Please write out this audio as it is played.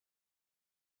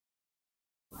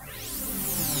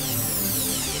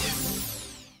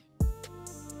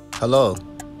Hello,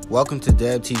 welcome to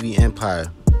DabTV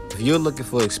Empire. If you're looking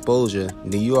for exposure,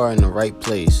 then you are in the right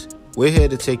place. We're here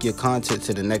to take your content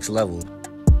to the next level.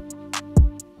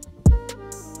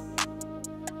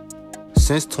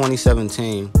 Since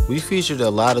 2017, we featured a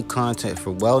lot of content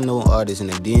for well-known artists in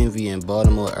the DMV and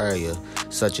Baltimore area,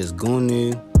 such as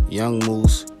Gunu, Young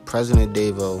Moose, President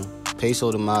Davo,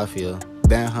 Peso the Mafia,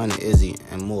 Ben Hunter Izzy,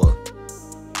 and more.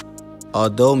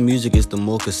 Although music is the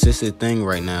more consistent thing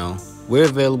right now, we're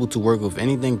available to work with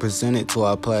anything presented to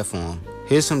our platform.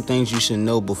 Here's some things you should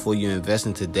know before you invest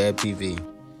into DabTV.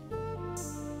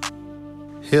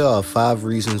 Here are 5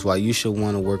 reasons why you should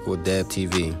want to work with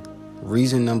DabTV.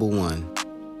 Reason number 1.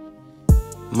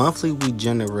 Monthly, we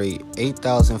generate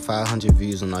 8,500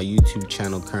 views on our YouTube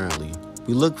channel currently.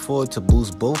 We look forward to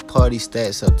boost both party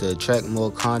stats up to attract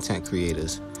more content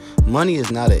creators. Money is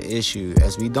not an issue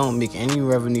as we don't make any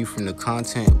revenue from the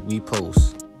content we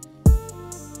post.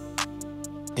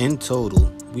 In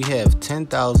total, we have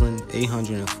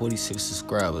 10,846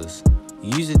 subscribers.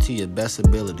 Use it to your best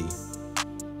ability.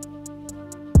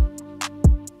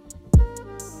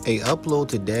 A upload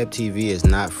to DabTV is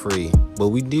not free, but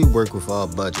we do work with all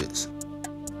budgets.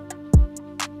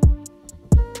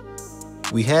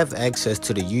 We have access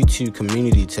to the YouTube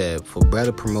community tab for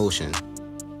better promotion.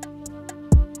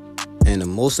 And the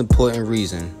most important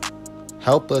reason,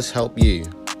 help us help you.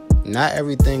 Not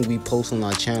everything we post on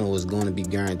our channel is going to be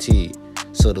guaranteed.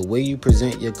 So the way you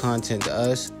present your content to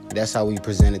us, that's how we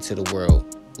present it to the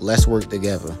world. Let's work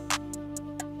together.